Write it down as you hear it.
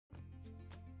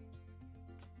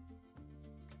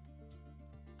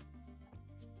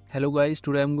Hello guys,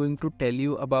 today I'm going to tell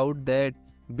you about that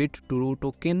Bitrue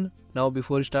token. Now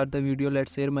before we start the video,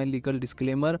 let's share my legal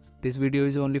disclaimer. This video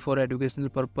is only for educational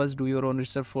purpose. Do your own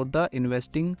research for the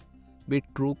investing.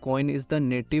 Bitrue Coin is the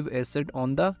native asset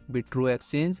on the Bitrue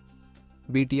exchange.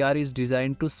 BTR is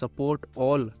designed to support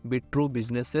all Bitrue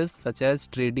businesses such as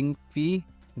trading fee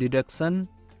deduction,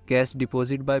 cash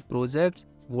deposit by projects,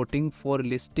 voting for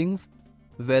listings,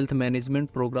 wealth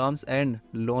management programs and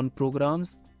loan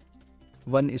programs.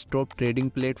 One-stop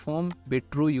trading platform.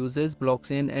 Bitrue uses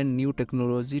blockchain and new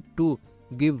technology to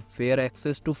give fair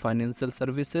access to financial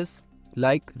services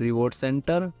like Reward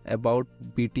Center, About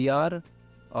BTR,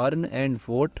 Earn and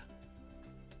Vote.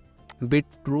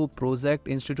 Bitrue project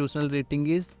institutional rating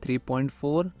is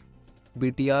 3.4.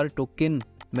 BTR token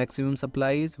maximum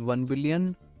supply is 1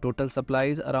 billion. Total supply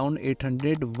is around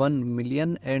 801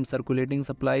 million and circulating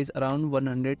supply is around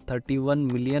 131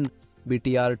 million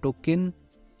BTR token.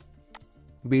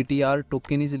 BTR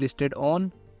token is listed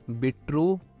on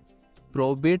Bitrue,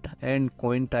 Probit and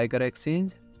Coin Tiger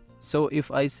exchange. So if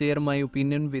I share my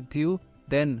opinion with you,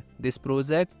 then this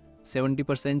project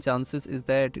 70% chances is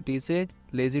that it is a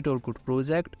legit or good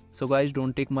project. So guys,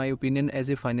 don't take my opinion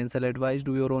as a financial advice.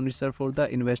 Do your own research for the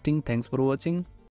investing. Thanks for watching.